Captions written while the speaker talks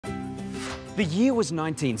The year was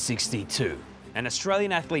 1962, and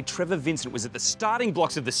Australian athlete Trevor Vincent was at the starting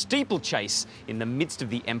blocks of the steeplechase in the midst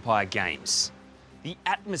of the Empire Games. The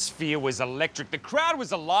atmosphere was electric, the crowd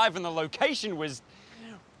was alive, and the location was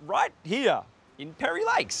right here in Perry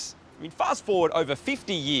Lakes. I mean, fast forward over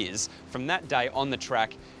 50 years from that day on the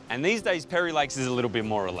track, and these days Perry Lakes is a little bit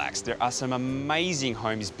more relaxed. There are some amazing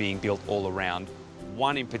homes being built all around.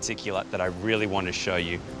 One in particular that I really want to show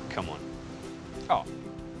you. Come on. Oh,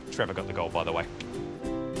 Trevor got the goal, by the way.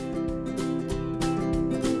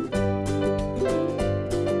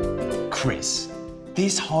 Chris,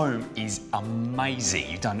 this home is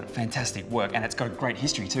amazing. You've done fantastic work, and it's got a great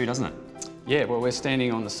history too, doesn't it? Yeah, well, we're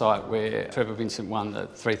standing on the site where Trevor Vincent won the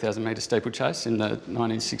 3,000 metre steeplechase in the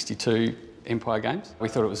 1962 Empire Games. We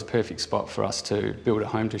thought it was a perfect spot for us to build a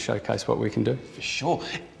home to showcase what we can do. For sure.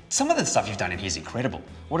 Some of the stuff you've done in here is incredible.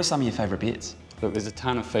 What are some of your favourite bits? Look, there's a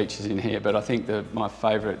ton of features in here, but I think that my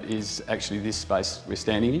favourite is actually this space we're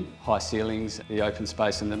standing in. High ceilings, the open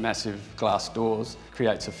space and the massive glass doors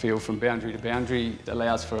creates a feel from boundary to boundary. It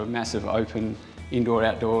allows for a massive open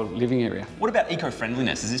indoor-outdoor living area. What about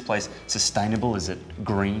eco-friendliness? Is this place sustainable? Is it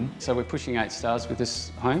green? So we're pushing 8 stars with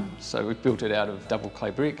this home. So we've built it out of double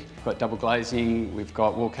clay brick. We've got double glazing, we've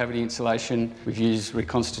got wall cavity insulation, we've used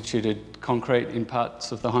reconstituted concrete in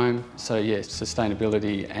parts of the home. So yes,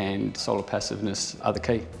 sustainability and solar passiveness are the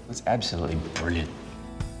key. That's absolutely brilliant.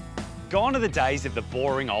 Gone are the days of the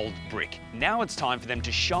boring old brick. Now it's time for them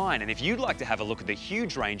to shine, and if you'd like to have a look at the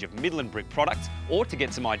huge range of Midland brick products or to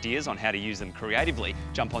get some ideas on how to use them creatively,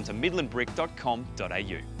 jump onto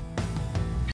midlandbrick.com.au.